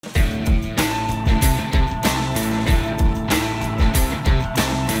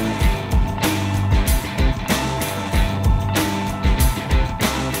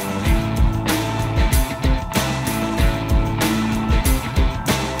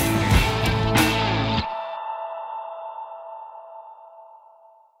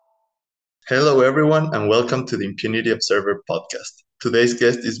Hello, everyone, and welcome to the Impunity Observer podcast. Today's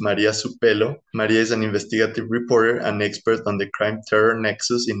guest is Maria Supelo. Maria is an investigative reporter and expert on the crime terror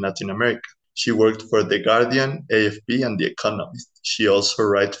nexus in Latin America. She worked for The Guardian, AFP, and The Economist. She also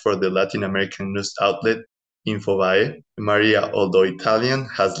writes for the Latin American news outlet Infobae. Maria, although Italian,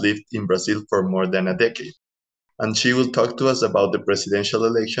 has lived in Brazil for more than a decade, and she will talk to us about the presidential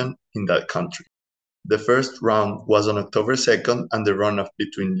election in that country. The first round was on October 2nd, and the runoff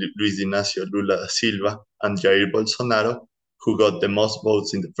between Luiz Inácio Lula da Silva and Jair Bolsonaro, who got the most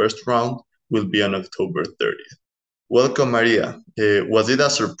votes in the first round, will be on October 30th. Welcome, Maria. Was it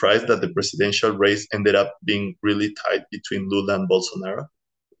a surprise that the presidential race ended up being really tight between Lula and Bolsonaro?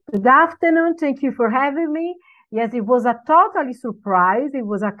 Good afternoon. Thank you for having me. Yes, it was a totally surprise. It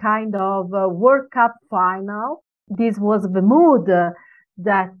was a kind of World Cup final. This was the mood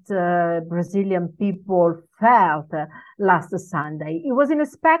that Brazilian people felt last Sunday. It was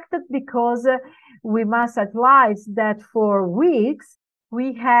unexpected because we must advise that for weeks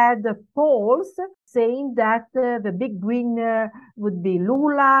we had polls saying that the big winner would be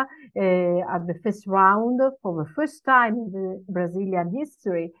Lula at the first round for the first time in the Brazilian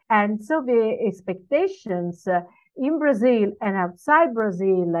history. And so the expectations in Brazil and outside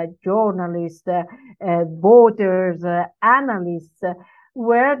Brazil, journalists, voters, analysts,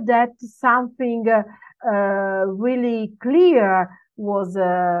 were that something really clear was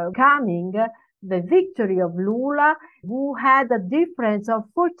coming, the victory of Lula, who had a difference of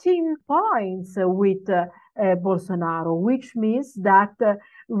 14 points with Bolsonaro, which means that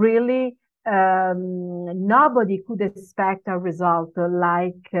really nobody could expect a result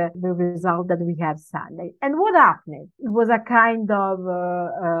like the result that we have Sunday. And what happened? It was a kind of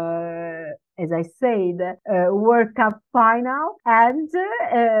as I said, World Cup final, and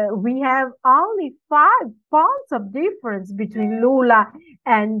we have only 5 points of difference between Lula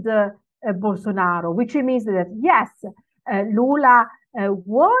and Bolsonaro, which means that yes, Lula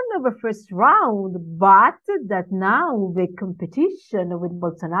won the first round, but that now the competition with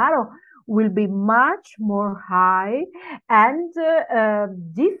Bolsonaro will be much more high and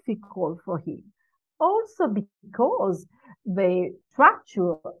difficult for him. Also because the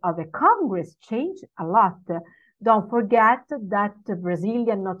structure of the Congress changed a lot. Don't forget that the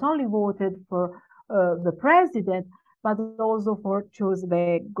Brazilian not only voted for the president, but also for choose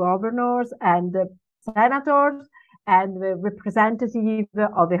the governors and the senators and the representative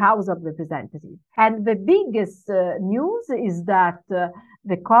of the House of Representatives. And the biggest news is that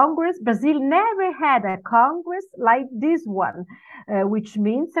the Congress, Brazil never had a Congress like this one, which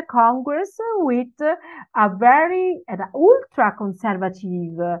means a Congress with a very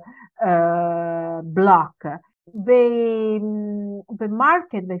ultra-conservative bloc. The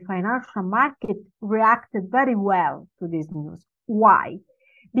market, the financial market reacted very well to this news. Why?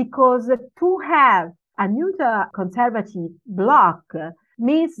 Because to have a neutral conservative bloc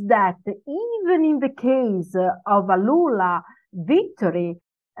means that even in the case of a Lula victory,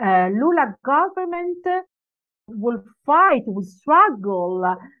 Lula government will fight, will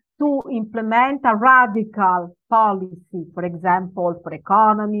struggle to implement a radical policy, for example, for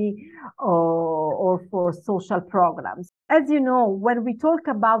economy or for social programs. As you know, when we talk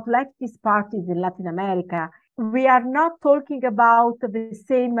about leftist parties in Latin America, we are not talking about the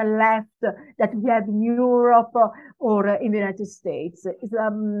same left that we have in Europe or in the United States. It's a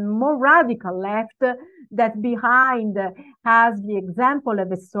more radical left that behind has the example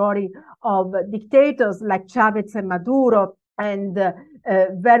of a story of dictators like Chavez and Maduro and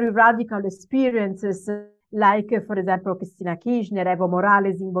very radical experiences like, for example, Cristina Kirchner, Evo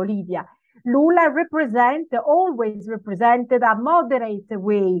Morales in Bolivia. Lula always represented a moderate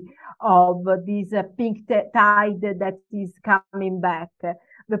way of this pink tide that is coming back.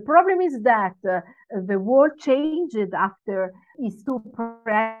 The problem is that the world changed after his 2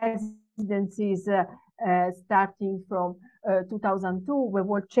 presidencies starting from 2002, the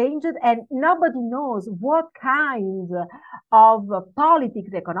world changed, and nobody knows what kind of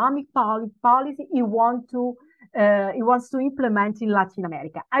politics, economic policy he wants to implement in Latin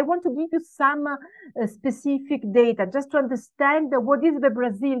America. I want to give you some specific data just to understand what is the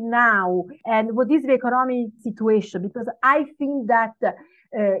Brazil now and what is the economic situation, because I think that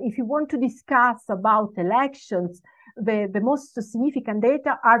if you want to discuss about elections, the most significant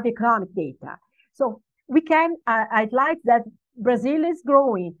data are the economic data. So we can highlight that Brazil is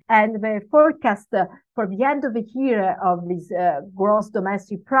growing, and the forecast for the end of the year of this gross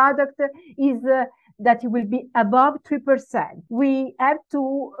domestic product is that it will be above 3%. We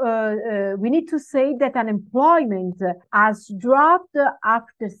need to say that unemployment has dropped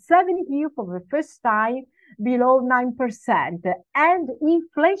after 7 years for the first time below 9%, and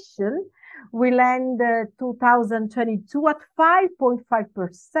inflation will end 2022 at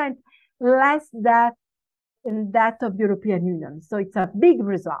 5.5%, less than that of European Union. So it's a big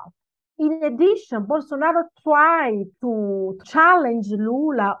result. In addition, Bolsonaro tried to challenge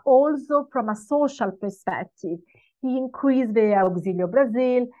Lula also from a social perspective. He increased the Auxílio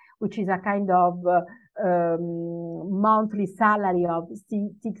Brasil, which is a kind of monthly salary of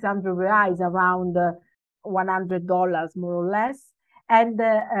 600 reais, around $100 more or less. And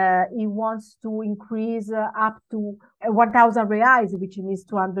he wants to increase up to 1,000 reais, which means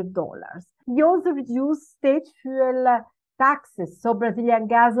 $200. He also reduced state fuel taxes. So Brazilian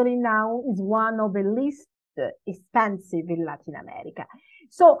gasoline now is one of the least expensive in Latin America.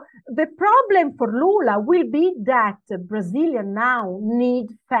 So the problem for Lula will be that Brazilians now need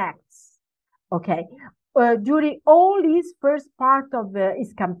facts. Okay. During all his first part of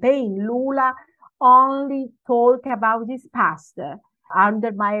his campaign, Lula only talked about his past.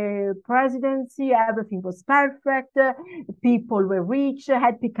 Under my presidency, everything was perfect. People were rich,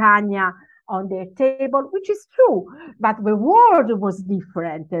 had picanha on their table, which is true, but the world was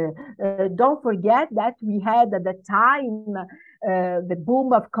different. Don't forget that we had at the time the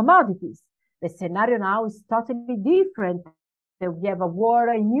boom of commodities. The scenario now is totally different. We have a war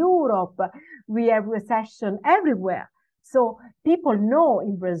in Europe. We have recession everywhere. So people know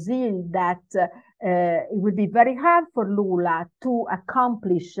in Brazil that it will be very hard for Lula to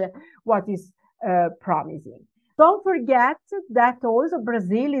accomplish what is promising. Don't forget that also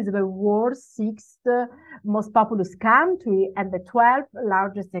Brazil is the world's sixth most populous country and the 12th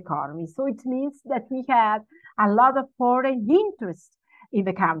largest economy. So it means that we have a lot of foreign interest in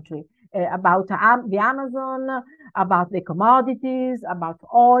the country about the Amazon, about the commodities, about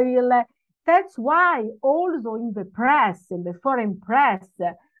oil. That's why also in the press, in the foreign press,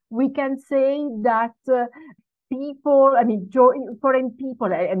 we can say that people, foreign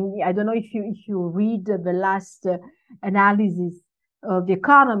people, I don't know if you read the last analysis of the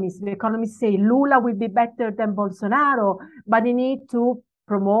economists say Lula will be better than Bolsonaro, but they need to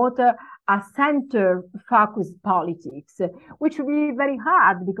promote a center-focused politics, which will be very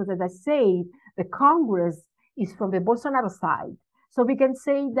hard because, as I say, the Congress is from the Bolsonaro side. So we can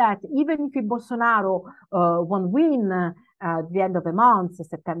say that even if Bolsonaro won't win at the end of the month,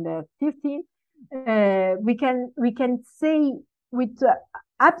 September 15th, we can say with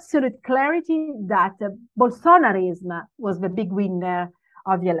absolute clarity that Bolsonarism was the big winner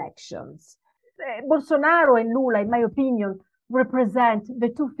of the elections. Bolsonaro and Lula, in my opinion, represent the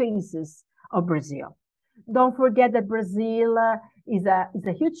two faces of Brazil. Don't forget that Brazil is a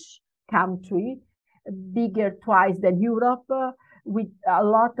huge country, bigger twice than Europe, with a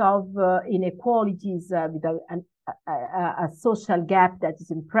lot of inequalities, with a social gap that is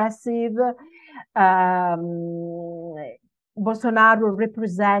impressive. Bolsonaro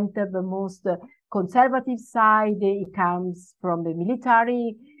represents the most conservative side. He comes from the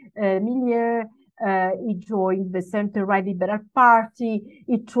military milieu. He joined the center-right Liberal Party.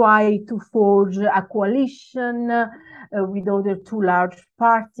 He tried to forge a coalition with other two large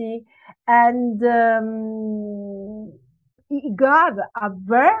parties. And he got a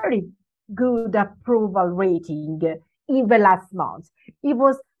very good approval rating in the last months. It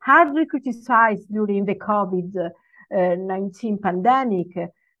was hardly criticized during the COVID-19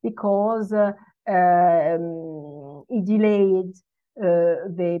 pandemic because he delayed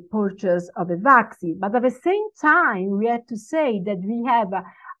the purchase of a vaccine. But at the same time, we have to say that we have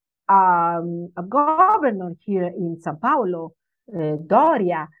a governor here in Sao Paulo,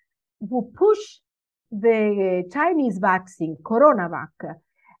 Doria, who pushed the Chinese vaccine, CoronaVac.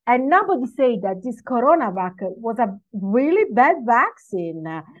 And nobody say that this CoronaVac was a really bad vaccine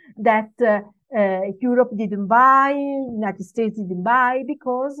that Europe didn't buy, United States didn't buy,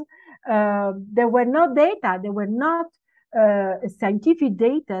 because there were no data, there were not scientific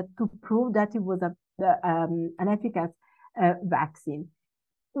data to prove that it was an efficacious vaccine.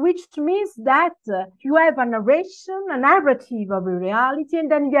 Which means that you have a narration, a narrative of a reality,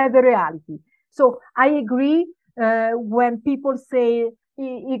 and then you have the reality. So I agree when people say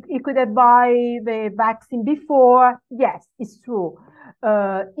he could have bought the vaccine before. Yes, it's true.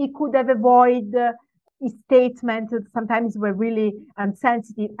 He could have avoided his statements. Sometimes were really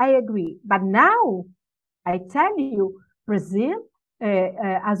insensitive. I agree. But now, I tell you, Brazil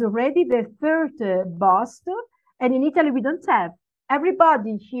has already the third booster, and in Italy we don't have.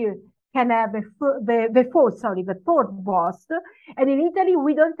 Everybody here can have the fourth booster, and in Italy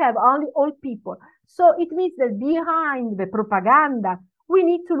we don't have, only old people. So it means that behind the propaganda, we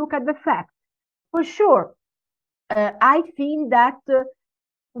need to look at the facts. For sure, I think that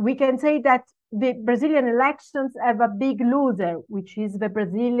we can say that the Brazilian elections have a big loser, which is the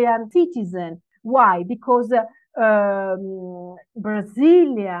Brazilian citizen. Why? Because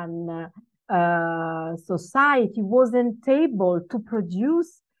Brazilian society wasn't able to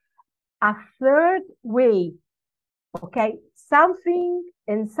produce a third way, okay, something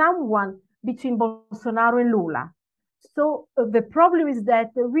and someone between Bolsonaro and Lula. So the problem is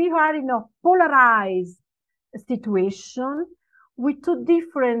that we are in a polarized situation with two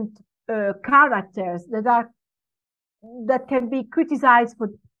different characters that can be criticized for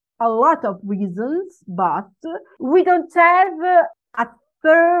a lot of reasons, but we don't have a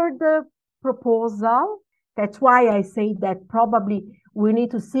third proposal. That's why I say that probably we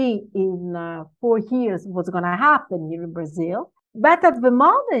need to see in 4 years what's going to happen here in Brazil. But at the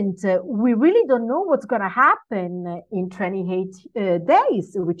moment, we really don't know what's going to happen in 28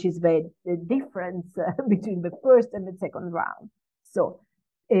 days, which is the difference between the first and the second round. So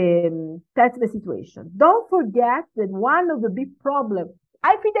that's the situation. Don't forget that one of the big problems,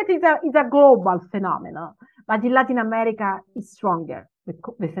 I think that is a global phenomenon, but in Latin America it's stronger,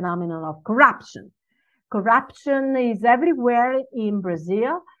 the phenomenon of corruption. Corruption is everywhere in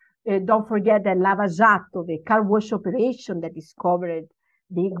Brazil. Don't forget that Lava Jato, the car wash operation that discovered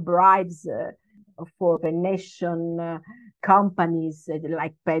big bribes for the nation companies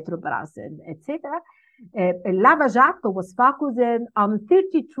like Petrobras, etc. Lava Jato was focused on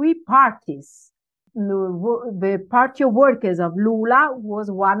 33 parties. The party of workers of Lula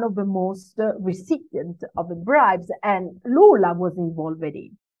was one of the most recipient of the bribes, and Lula was involved in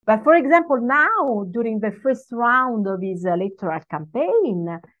it. But for example, now, during the first round of his electoral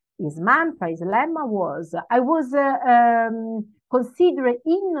campaign, his mantra, his lemma was, I was considered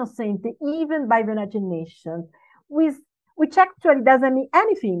innocent even by the United Nations, which actually doesn't mean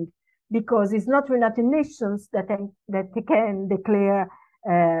anything, because it's not the United Nations that can declare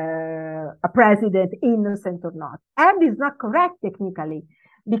a president innocent or not. And it's not correct technically,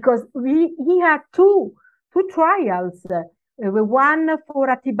 because he had two trials. The one for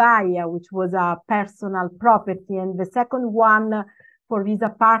Atibaia, which was a personal property, and the second one for his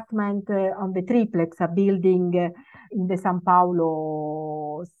apartment on the triplex, a building in the São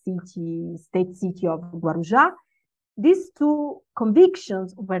Paulo state city of Guarujá. These two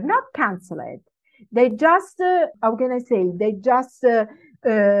convictions were not cancelled. They just, how can I say, they just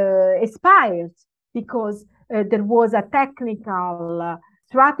expired because there was a technical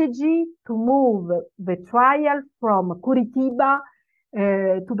strategy to move the trial from Curitiba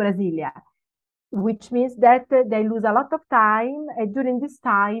to Brasilia, which means that they lose a lot of time, and during this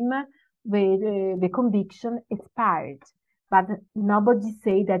time, the conviction expired. But nobody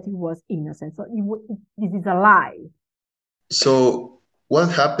say that he was innocent. So this is a lie. So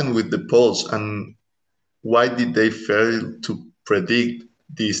what happened with the polls, and why did they fail to predict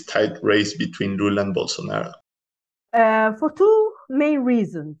this tight race between Lula and Bolsonaro? For two main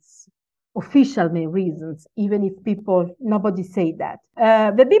reasons, official main reasons, even if nobody say that.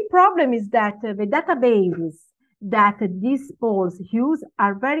 The big problem is that the databases that these polls use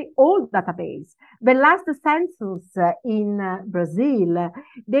are very old database. The last census in Brazil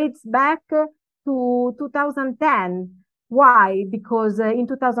dates back to 2010. Why? Because in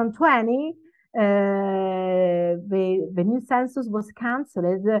 2020, the new census was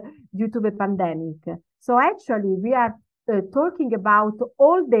cancelled due to the pandemic. So actually, we are talking about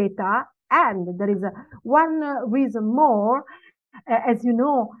old data, and there is one reason more. As you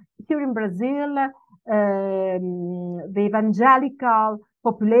know, here in Brazil, the evangelical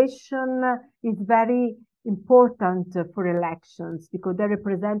population is very important for elections because they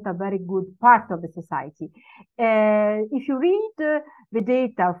represent a very good part of the society. If you read the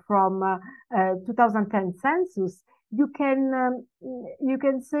data from 2010 census, you can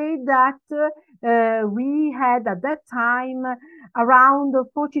say that we had at that time around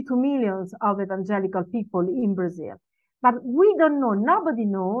 42 million of evangelical people in Brazil. But we don't know, nobody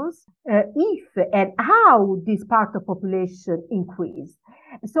knows if and how this part of population increased.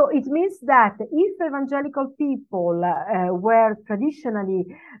 So it means that if evangelical people were traditionally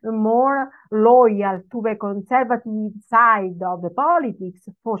more loyal to the conservative side of the politics,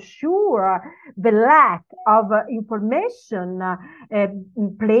 for sure the lack of information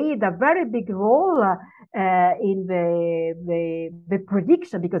played a very big role in the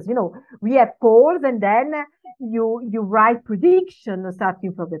prediction, because we have polls and then you write prediction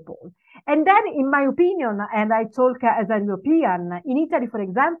starting from the poll. And then, in my opinion, and I talk as a European, in Italy, for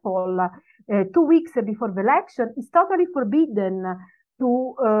example, 2 weeks before the election, it's totally forbidden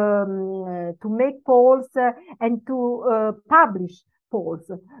to make polls and to publish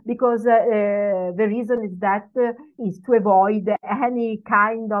polls, because the reason is that is to avoid any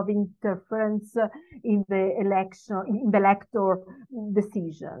kind of interference in the election, in the elector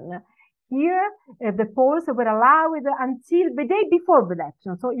decision. Here, the polls were allowed until the day before the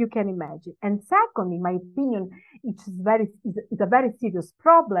election, so you can imagine. And second, in my opinion, it's a very serious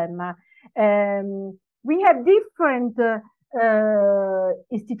problem. We have different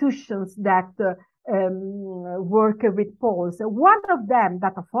institutions that work with polls. One of them,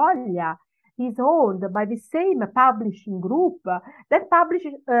 Datafolia, is owned by the same publishing group that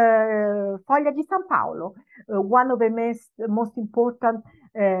publishes Folha de São Paulo, one of the most important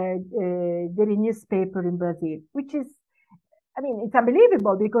daily newspaper in Brazil, which is, I mean, it's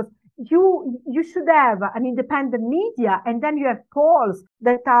unbelievable, because you should have an independent media, and then you have polls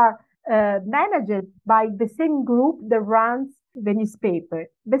that are managed by the same group that runs the newspaper.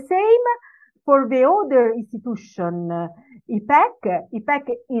 The same for the other institution, IPEC. IPEC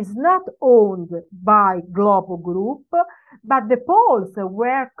is not owned by Globo Group, but the polls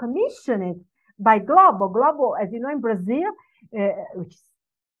were commissioned by Globo. Globo, as you know, in Brazil, which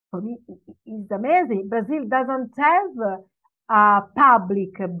for me is amazing, Brazil doesn't have a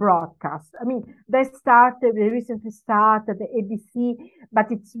public broadcast. I mean, they recently started the ABC,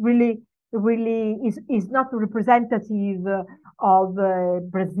 but it's really is not representative of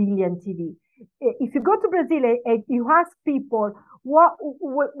Brazilian TV. If you go to Brazil and you ask people what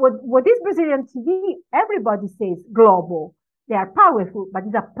is Brazilian TV, everybody says Globo. They are powerful, but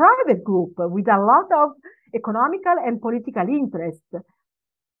it's a private group with a lot of economical and political interest.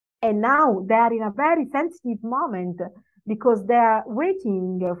 And now they are in a very sensitive moment, because they are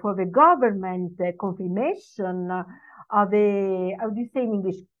waiting for the government confirmation of the, how do you say in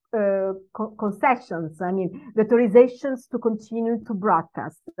English, concessions, I mean, the authorizations to continue to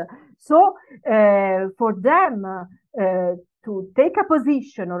broadcast. So for them to take a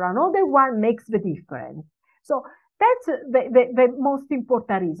position or another one makes the difference. So that's the most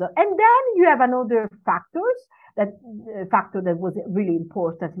important reason. And then you have another factor that was really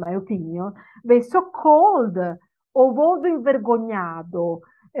important, in my opinion, the so-called o voto invergognato,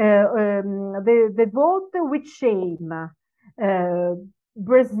 the vote with shame.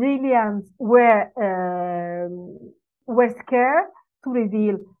 Brazilians were scared to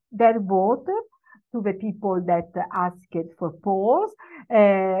reveal their vote to the people that asked for polls,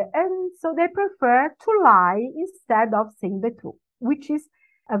 and so they prefer to lie instead of saying the truth, which is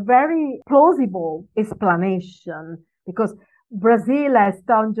a very plausible explanation, because Brazil, as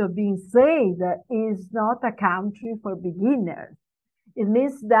Tonjo being said, is not a country for beginners. It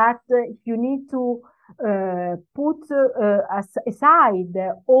means that you need to put aside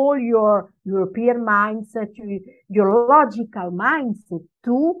all your European mindset, your logical mindset,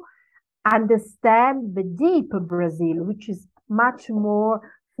 to understand the deep Brazil, which is much more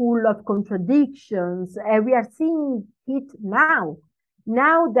full of contradictions. And we are seeing it now.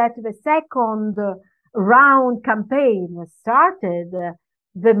 Now that the second round campaign started,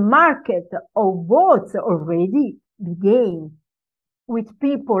 the market of votes already began, with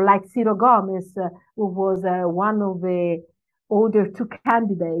people like Ciro Gomes, who was one of the other two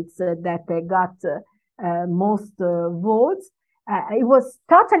candidates that got most votes. It was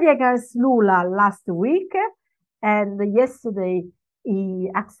totally against Lula last week, and yesterday he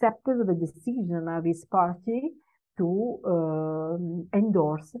accepted the decision of his party to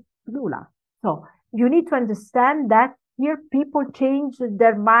endorse Lula. So you need to understand that here people change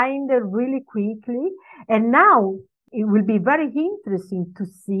their mind really quickly, and now it will be very interesting to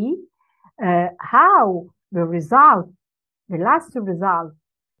see how the last result,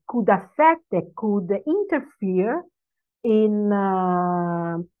 could affect, could interfere in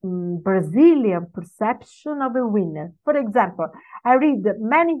Brazilian perception of a winner. For example, I read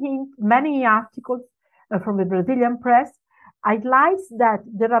many articles from the Brazilian press highlights that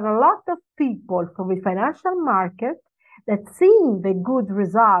there are a lot of people from the financial market that, seeing the good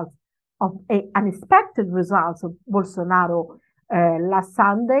results of unexpected results of Bolsonaro last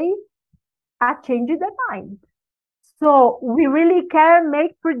Sunday, are changing their mind. So we really can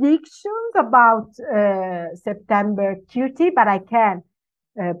make predictions about September 30, but I can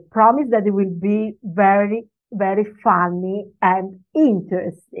promise that it will be very, very funny and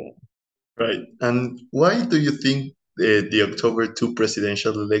interesting. Right. And why do you think the October 2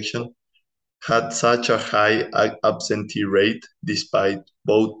 presidential election had such a high absentee rate, despite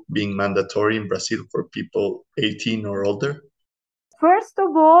vote being mandatory in Brazil for people 18 or older? First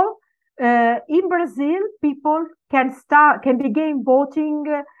of all, in Brazil, people can begin voting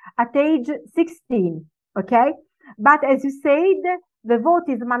at age 16, okay? But as you said, the vote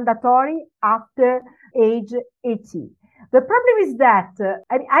is mandatory after age 18. The problem is that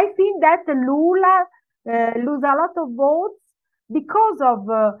I think that Lula lose a lot of votes because of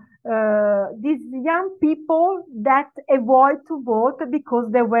these young people that avoid to vote because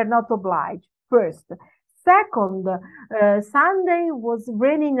they were not obliged, first. Second, Sunday was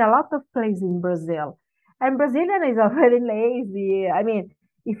raining a lot of places in Brazil. And Brazilian is a very lazy. I mean,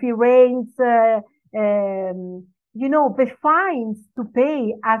 if it rains, the fines to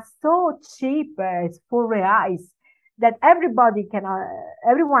pay are so cheap as 4 reais that everyone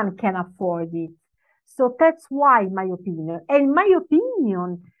can afford it. So that's why, in my opinion. And in my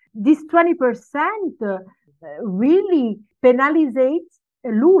opinion, this 20% really penalizes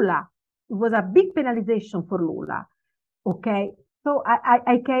Lula. It was a big penalization for Lula. Okay. So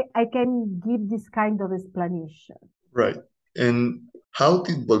I can give this kind of explanation. Right. And how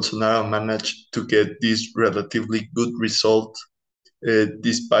did Bolsonaro manage to get this relatively good result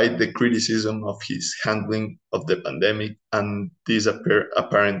despite the criticism of his handling of the pandemic and this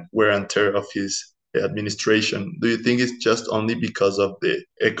apparent wear and tear of his administration? Do you think it's just only because of the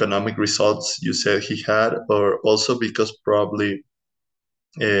economic results you said he had, or also because probably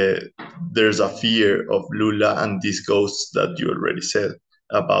there's a fear of Lula and these ghosts that you already said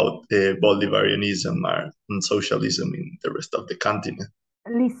about Bolivarianism and socialism in the rest of the continent?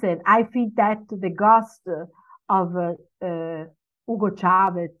 Listen, I think that the ghost of Hugo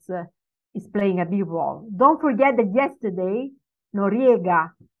Chavez is playing a big role. Don't forget that yesterday,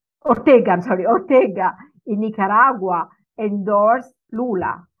 Ortega in Nicaragua endorsed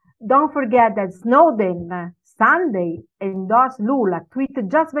Lula. Don't forget that Snowden Sunday endorsed Lula, tweeted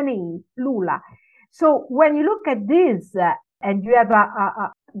just the name Lula. So when you look at this and you have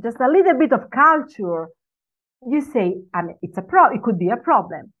just a little bit of culture, you say, it could be a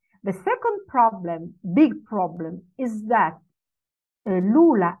problem. The second problem, big problem, is that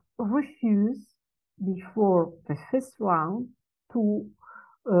Lula refused before the first round to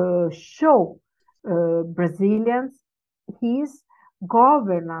show Brazilians his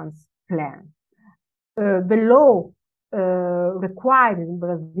governance plan. The law required in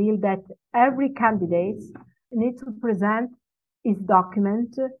Brazil that every candidate needs to present his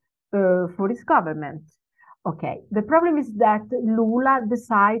document for his government. Okay, the problem is that Lula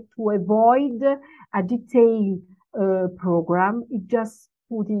decided to avoid a detailed program. It just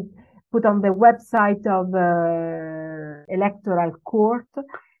put on the website of the electoral court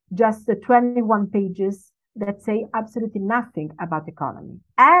just 21 pages that say absolutely nothing about economy.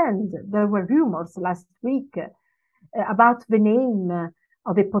 And there were rumors last week about the name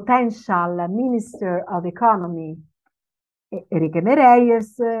of a potential minister of economy, Enrique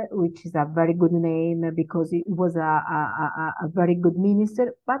Meirelles, which is a very good name because it was a very good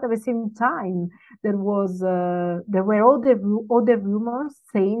minister. But at the same time, there were other rumors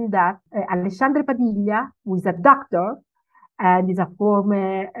saying that Alexandre Padilha, who is a doctor and is a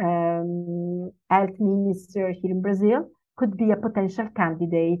former health minister here in Brazil, could be a potential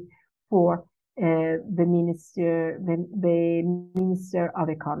candidate for the minister of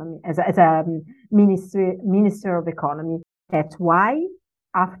economy as a minister of economy. That's why,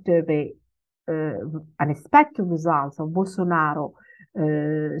 after the unexpected results of Bolsonaro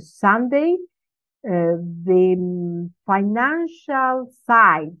Sunday, the financial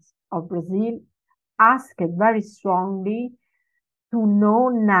side of Brazil asked very strongly to know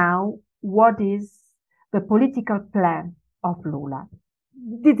now what is the political plan of Lula.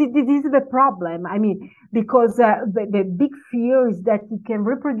 This is the problem. I mean, because the big fear is that he can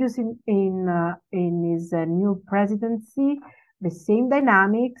reproduce in his new presidency the same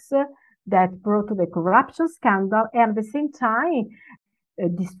dynamics that brought to the corruption scandal, and at the same time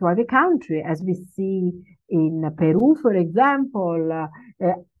destroy the country, as we see in Peru, for example.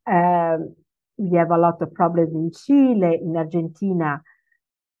 We have a lot of problems in Chile, in Argentina.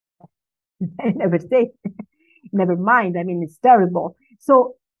 Never mind. I mean, it's terrible.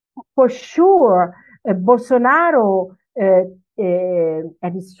 So for sure, Bolsonaro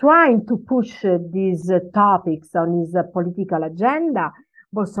and is trying to push these topics on his political agenda.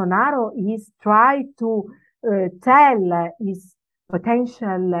 Bolsonaro is trying to tell his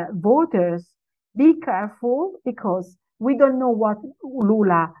potential voters, be careful because we don't know what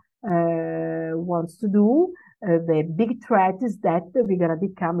Lula wants to do. The big threat is that we're going to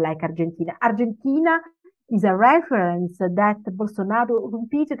become like Argentina. Argentina is a reference that Bolsonaro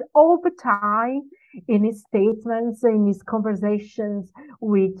repeated all the time in his statements, in his conversations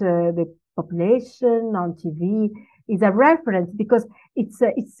with the population on TV. Is a reference because it's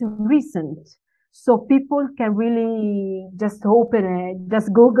recent. So people can really just open it,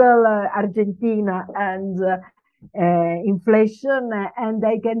 just Google Argentina and inflation, and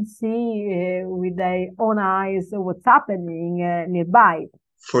they can see with their own eyes what's happening nearby.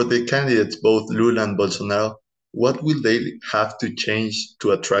 For the candidates, both Lula and Bolsonaro, what will they have to change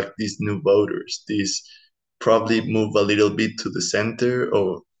to attract these new voters? These probably move a little bit to the center,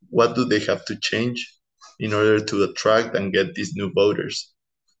 or what do they have to change in order to attract and get these new voters?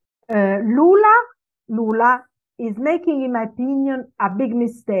 Lula is making, in my opinion, a big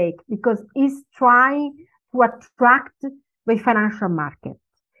mistake because he's trying to attract the financial market.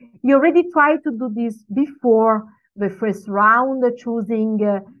 He already tried to do this before the first round, choosing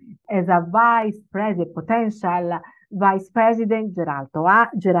as a potential vice president, Geraldo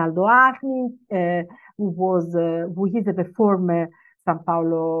Alckmin, who is the former São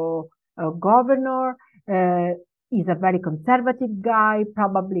Paulo governor. He's a very conservative guy.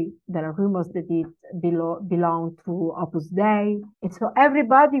 Probably there are rumors that he belonged to Opus Dei. And so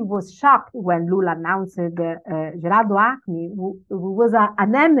everybody was shocked when Lula announced Geraldo Alckmin, who was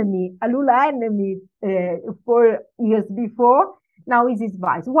an enemy, a Lula enemy 4 years before. Now is his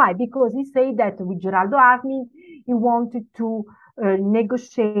vice. Why? Because he said that with Geraldo Alckmin, he wanted to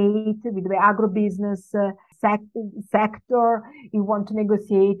negotiate with the agribusiness sector. He wanted to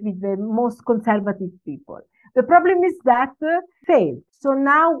negotiate with the most conservative people. The problem is that failed. So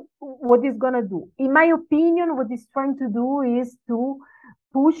now what he's going to do? In my opinion, what he's trying to do is to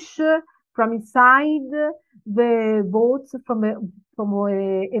push from inside the votes from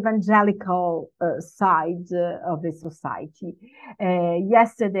evangelical side of the society.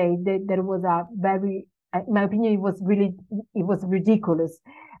 Yesterday, there was a very, in my opinion, it was ridiculous.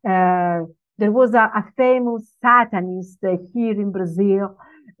 There was a famous Satanist here in Brazil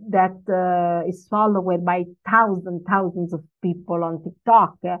that is followed by thousands of people on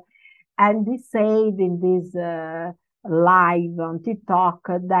TikTok. And he said in this live on TikTok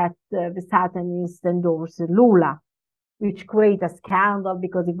that the Satanists endorsed Lula, which created a scandal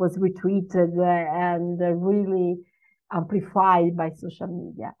because it was retweeted and really amplified by social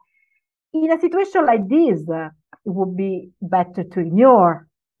media. In a situation like this, it would be better to ignore.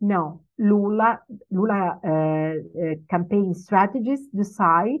 No, Lula campaign strategists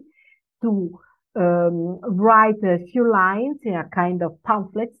decide to write a few lines in a kind of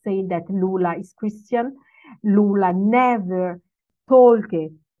pamphlet saying that Lula is Christian. Lula never talked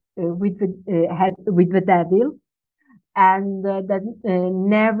with the devil, and that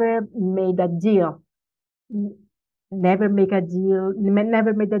never made a deal. Never made a deal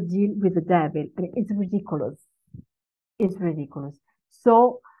with the devil. It's ridiculous. It's ridiculous.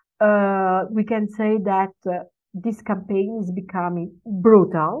 So we can say that this campaign is becoming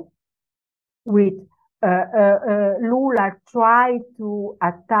brutal, with Lula try to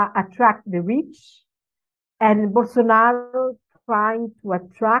attract the rich, and Bolsonaro trying to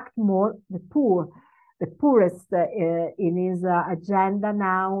attract more the poor. The poorest in his agenda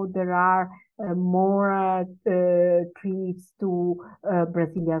now. There are more trips to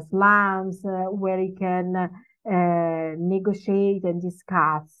Brazilian slums where he can negotiate and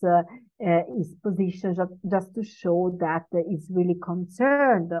discuss his position, just to show that he's really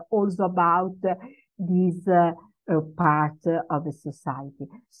concerned also about this part of the society.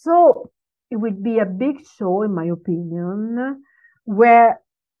 So it would be a big show, in my opinion, where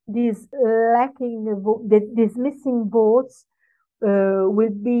these missing votes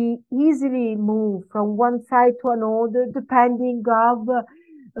will be easily moved from one side to another, depending on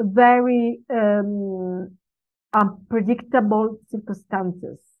very unpredictable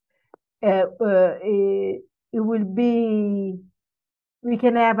circumstances. It will be, we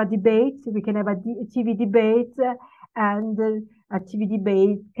can have a debate, we can have a TV debate, and a TV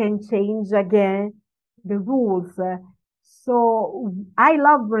debate can change again the rules. So I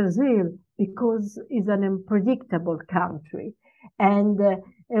love Brazil because it's an unpredictable country, and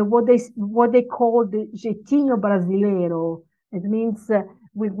what they call the jeitinho brasileiro. It means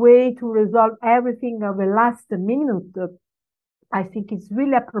we wait to resolve everything at the last minute. I think it's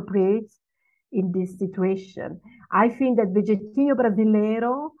really appropriate in this situation. I think that the jeitinho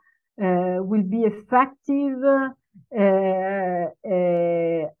brasileiro will be effective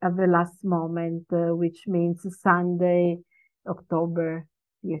at the last moment, which means Sunday, October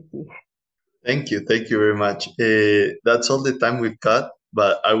 30th. Thank you very much. That's all the time we've got,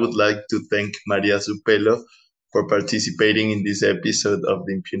 but I would like to thank Maria Zupelo for participating in this episode of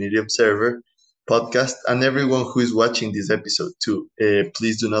the Impunity Observer podcast, and everyone who is watching this episode too.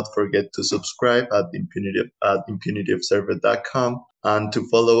 Please do not forget to subscribe at impunityobserver.com and to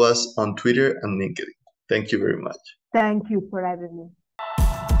follow us on Twitter and LinkedIn. Thank you very much. Thank you for having me.